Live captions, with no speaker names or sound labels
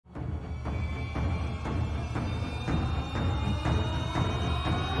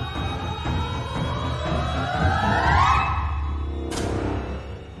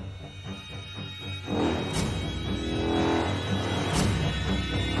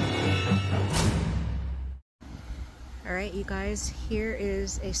Alright, you guys, here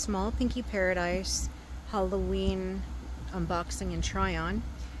is a small Pinky Paradise Halloween unboxing and try on.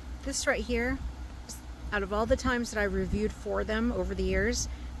 This right here, out of all the times that I reviewed for them over the years,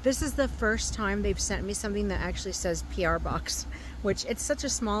 this is the first time they've sent me something that actually says PR box, which it's such a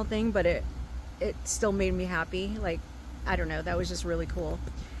small thing, but it still made me happy. Like, I don't know, that was just really cool.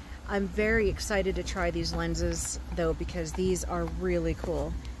 I'm very excited to try these lenses though, because these are really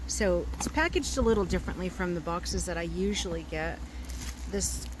cool. So it's packaged a little differently from the boxes that I usually get.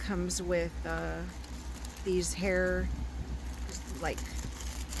 This comes with these hair, like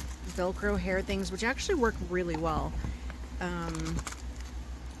Velcro hair things, which actually work really well.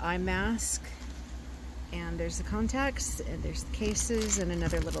 Eye mask, and there's the contacts, and there's the cases, and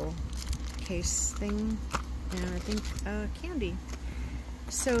another little case thing, and I think candy.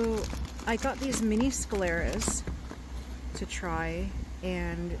 So I got these mini scleras to try,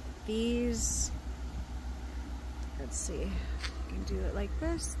 and these, let's see, I can do it like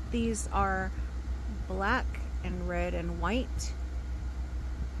this. These are black and red and white,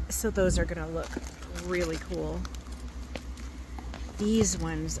 so those are gonna look really cool. These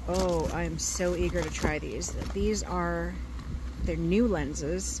ones, oh, I'm so eager to try these. They're new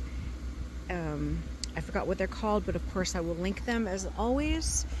lenses. I forgot what they're called, but of course I will link them as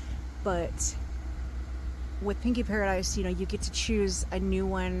always. But with Pinky Paradise, you know, you get to choose a new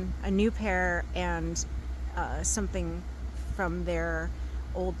one, a new pair, and something from their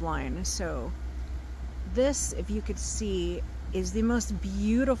old line. So this, if you could see, is the most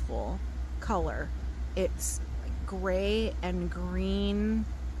beautiful color. It's like gray and green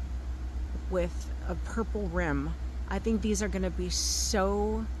with a purple rim. I think these are going to be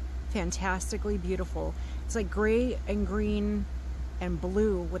so fantastically beautiful. It's like gray and green and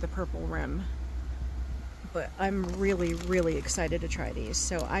blue with a purple rim. But I'm really, really excited to try these.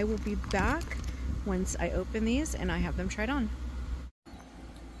 So I will be back once I open these and I have them tried on.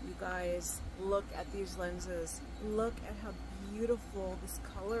 You guys, look at these lenses. Look at how beautiful this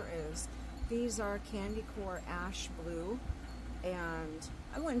color is. These are Candycore Ash Blue, and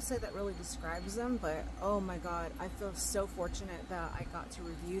I wouldn't say that really describes them, but oh my god, I feel so fortunate that I got to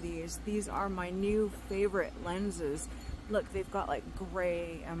review these. These are my new favorite lenses. Look, they've got like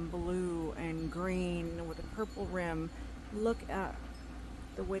gray and blue and green with a purple rim. Look at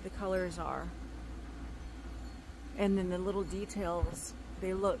the way the colors are. And then the little details,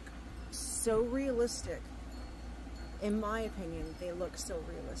 they look so realistic. In my opinion, they look so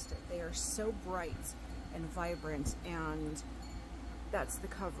realistic. They are so bright and vibrant, and that's the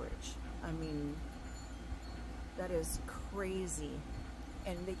coverage. I mean, that is crazy.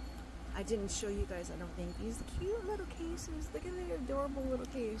 And I didn't show you guys, I don't think, these cute little cases. Look at the adorable little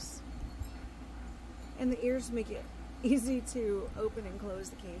case. And the ears make it easy to open and close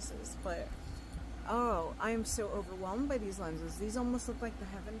the cases. But, oh, I am so overwhelmed by these lenses. These almost look like the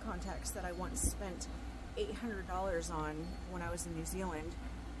Heaven contacts that I once spent $800 on when I was in New Zealand.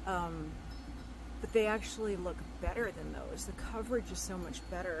 But they actually look better than those. The coverage is so much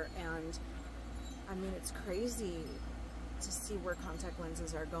better, and I mean, it's crazy to see where contact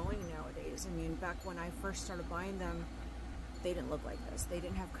lenses are going nowadays. I mean, back when I first started buying them, they didn't look like this. They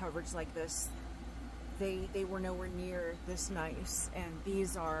didn't have coverage like this. They were nowhere near this nice, and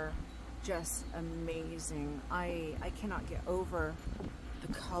these are just amazing. I cannot get over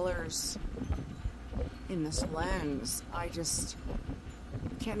the colors in this lens. I just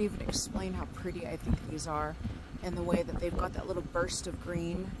can't even explain how pretty I think these are, and the way that they've got that little burst of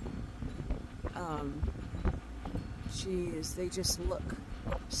green. Geez, they just look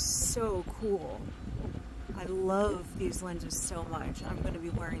so cool. I love these lenses so much. I'm going to be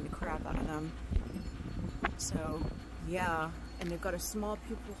wearing the crap out of them. So yeah, and they've got a small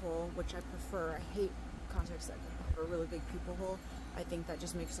pupil hole, which I prefer. I hate contacts that have a really big pupil hole. I think that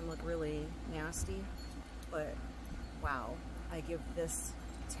just makes them look really nasty. But wow, I give this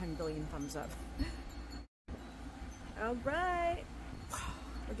 10 billion thumbs up. All right,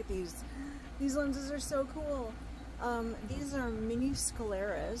 look at these. These lenses are so cool. These are mini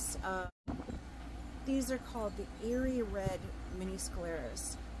scleras. These are called the Eerie Red mini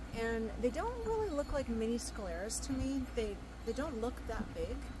scleras, and they don't really look like mini scleras to me. They don't look that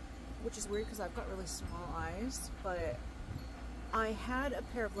big, which is weird because I've got really small eyes. But I had a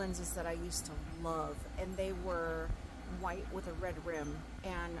pair of lenses that I used to love, and they were white with a red rim,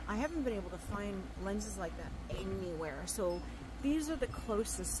 and I haven't been able to find lenses like that anywhere. So these are the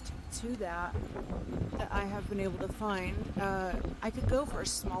closest to that I have been able to find. I could go for a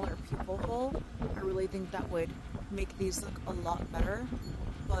smaller pupil hole. I really think that would make these look a lot better,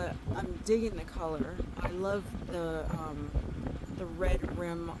 but I'm digging the color. I love the red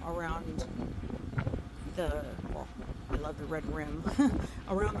rim around well, I love the red rim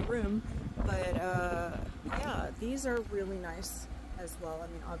around the rim, but yeah, these are really nice as well. I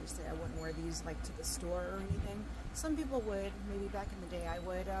mean, obviously I wouldn't wear these like to the store or anything. Some people would, maybe back in the day I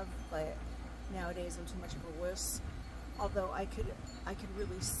would have, but nowadays I'm too much of a wuss. Although I could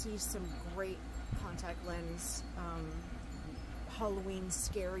really see some great contact lens Halloween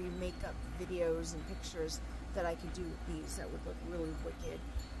scary makeup videos and pictures that I could do with these that would look really wicked.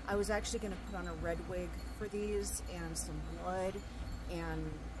 I was actually going to put on a red wig for these and some blood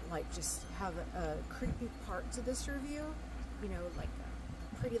and like just have a creepy part to this review, you know, like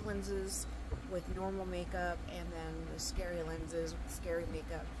pretty lenses with normal makeup and then the scary lenses with scary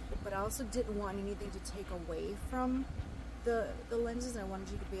makeup. But I also didn't want anything to take away from the lenses. I wanted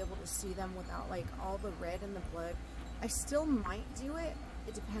you to be able to see them without like all the red and the blood. I still might do it.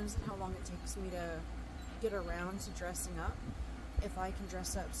 It depends on how long it takes me to get around to dressing up. If I can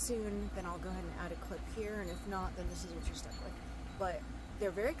dress up soon, then I'll go ahead and add a clip here, and if not, then this is what you're stuck with. But they're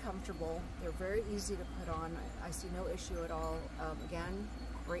very comfortable. They're very easy to put on. I see no issue at all. Again,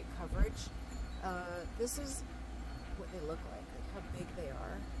 great coverage. This is what they look like how big they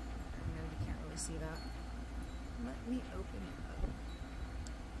are. I know you can't really see that. Let me open it up.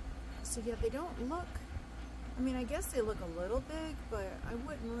 So yeah, they don't look, I mean, I guess they look a little big, but I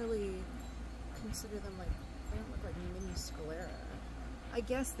wouldn't really consider them like, they don't look like mini sclera. I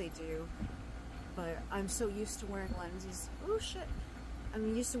guess they do, but I'm so used to wearing lenses. Oh shit!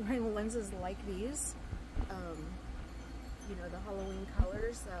 I'm used to wearing lenses like these. You know, the Halloween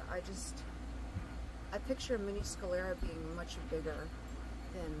colors that I picture a mini sclera being much bigger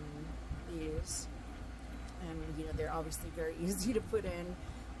than these. And you know, they're obviously very easy to put in.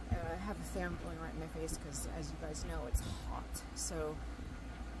 I have a fan blowing right in my face because, as you guys know, it's hot. So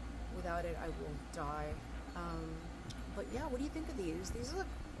without it, I will die. But yeah, what do you think of these? These look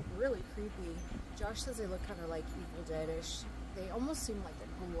really creepy. Josh says they look kind of like Evil Dead-ish. They almost seem like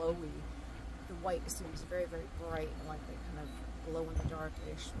they're glowy. The white seems very, very bright, and like they kind of glow in the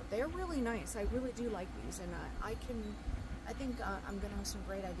dark-ish. But they're really nice. I really do like these, and I think I'm gonna have some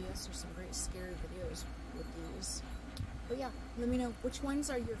great ideas for some great scary videos with these. But yeah, let me know which ones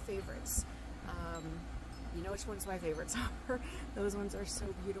are your favorites. You know which ones my favorites are. Those ones are so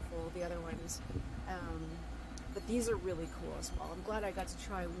beautiful, the other ones. But these are really cool as well. I'm glad I got to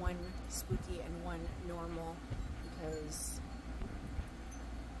try one spooky and one normal because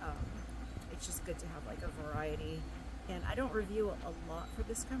it's just good to have like a variety. And I don't review a lot for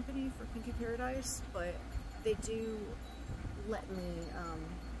this company, for Pinky Paradise, but they do let me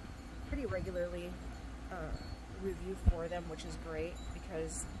pretty regularly review for them, which is great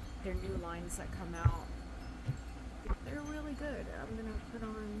because their new lines that come out, they're really good. I'm gonna put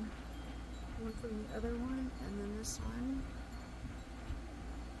on one from the other one and then this one.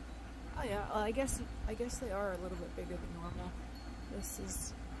 Oh yeah, I guess they are a little bit bigger than normal. This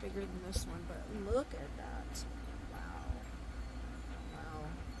is bigger than this one, but look at that. Wow.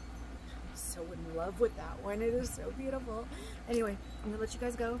 I'm so in love with that one. It is so beautiful. Anyway, I'm gonna let you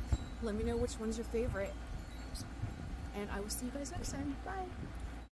guys go. Let me know which one's your favorite. And I will see you guys next time. Bye.